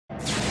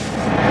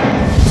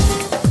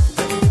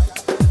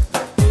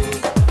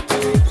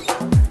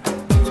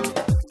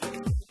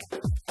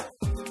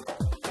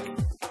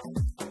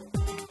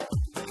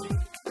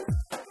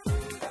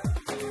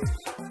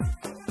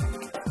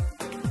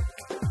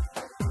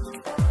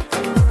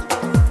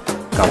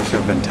Cabos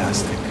are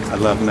fantastic. I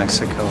love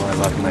Mexico, I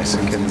love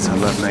Mexicans, I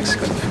love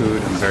Mexican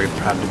food. I'm very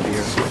proud to be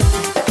here.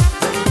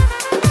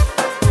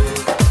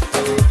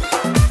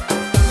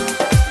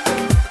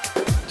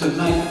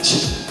 Tonight,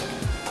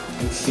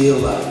 you feel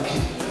like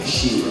a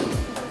hero.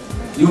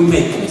 You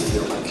make me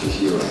feel like a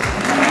hero.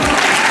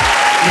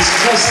 It's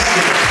just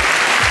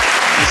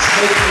it's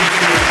making me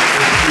feel like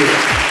a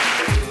hero.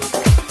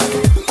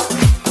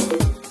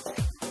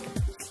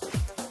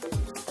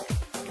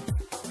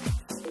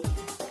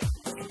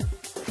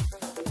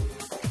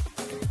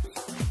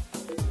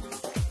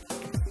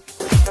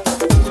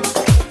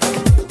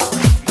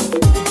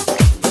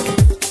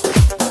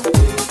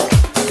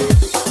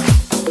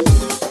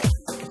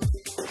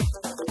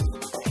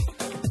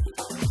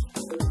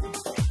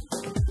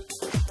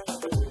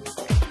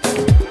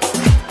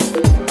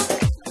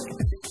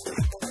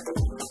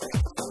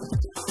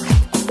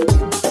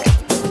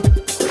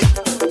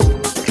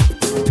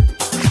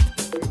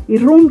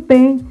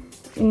 Irrumpe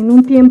en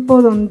un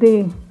tiempo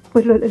donde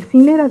pues el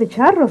cine era de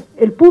charros,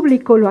 el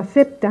público lo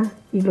acepta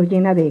y lo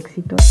llena de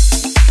éxitos.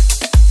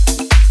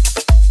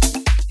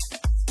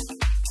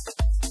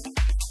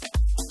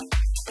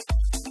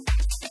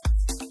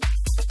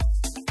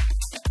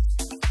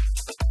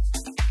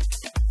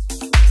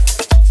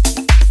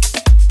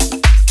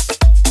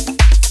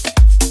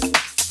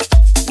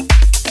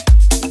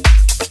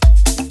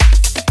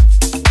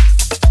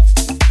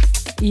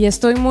 Y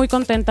estoy muy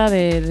contenta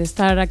de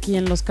estar aquí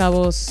en Los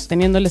Cabos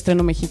teniendo el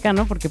estreno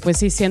mexicano, porque pues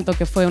sí siento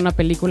que fue una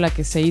película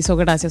que se hizo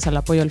gracias al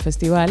apoyo del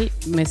festival.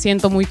 Me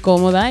siento muy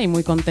cómoda y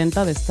muy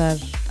contenta de estar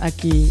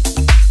aquí.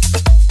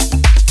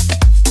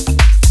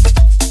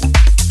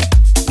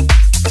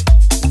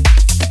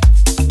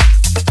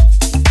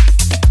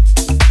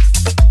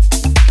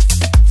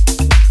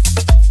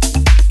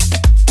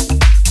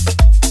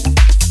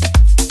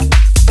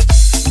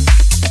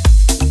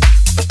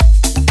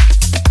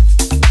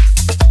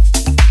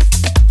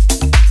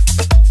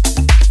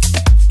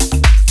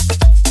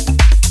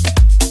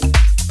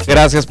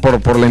 Gracias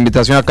por la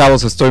invitación a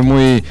Cabos, estoy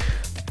muy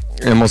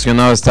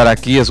emocionado de estar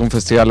aquí, es un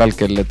festival al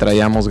que le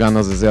traíamos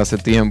ganas desde hace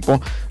tiempo,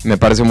 me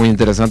parece muy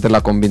interesante la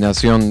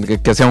combinación,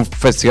 que sea un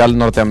festival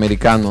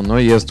norteamericano,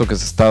 ¿no? Y esto que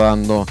se está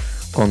dando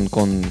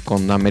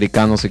con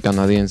americanos y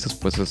canadienses,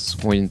 pues es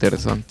muy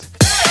interesante.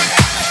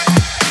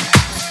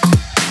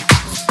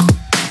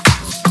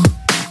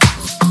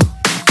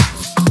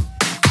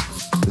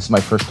 This is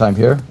my first time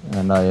here,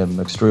 and I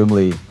am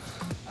extremely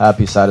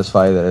happy,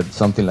 satisfied that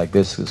something like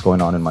this is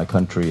going on in my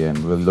country, and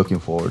really looking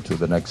forward to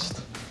the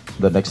next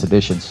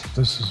editions.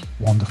 This is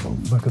wonderful.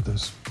 Look at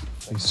this,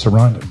 these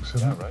surroundings.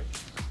 You know? Right.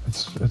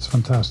 It's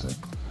fantastic.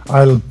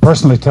 I'll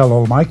personally tell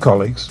all my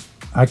colleagues,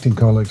 acting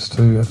colleagues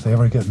too, if they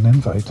ever get an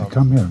invite to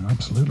come here.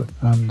 Absolutely.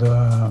 And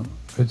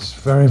it's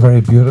very,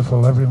 very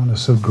beautiful. Everyone is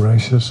so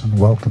gracious and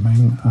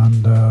welcoming,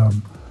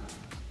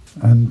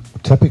 and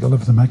typical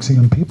of the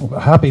Mexican people.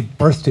 Happy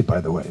birthday,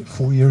 by the way,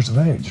 4 years of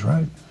age,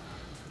 right?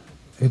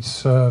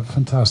 It's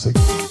fantastic.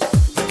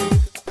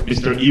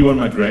 Mr. Ewan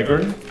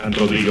McGregor and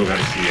Rodrigo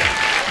Garcia.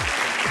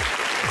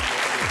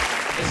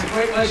 It's a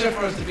great pleasure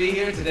for us to be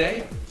here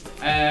today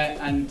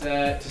and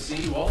to see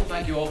you all.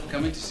 Thank you all for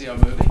coming to see our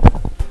movie.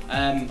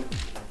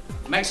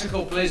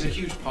 Mexico plays a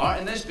huge part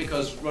in this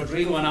because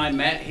Rodrigo and I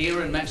met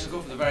here in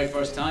Mexico for the very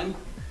first time,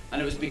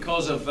 and it was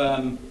because of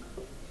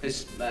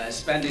his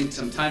spending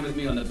some time with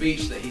me on the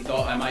beach that he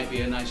thought I might be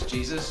a nice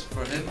Jesus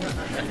for him.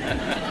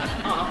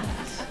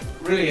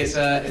 Really,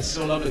 it's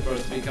so lovely for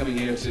us to be coming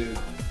here to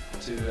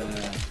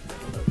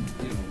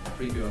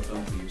preview our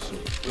film for you. So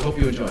we hope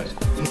you enjoy it.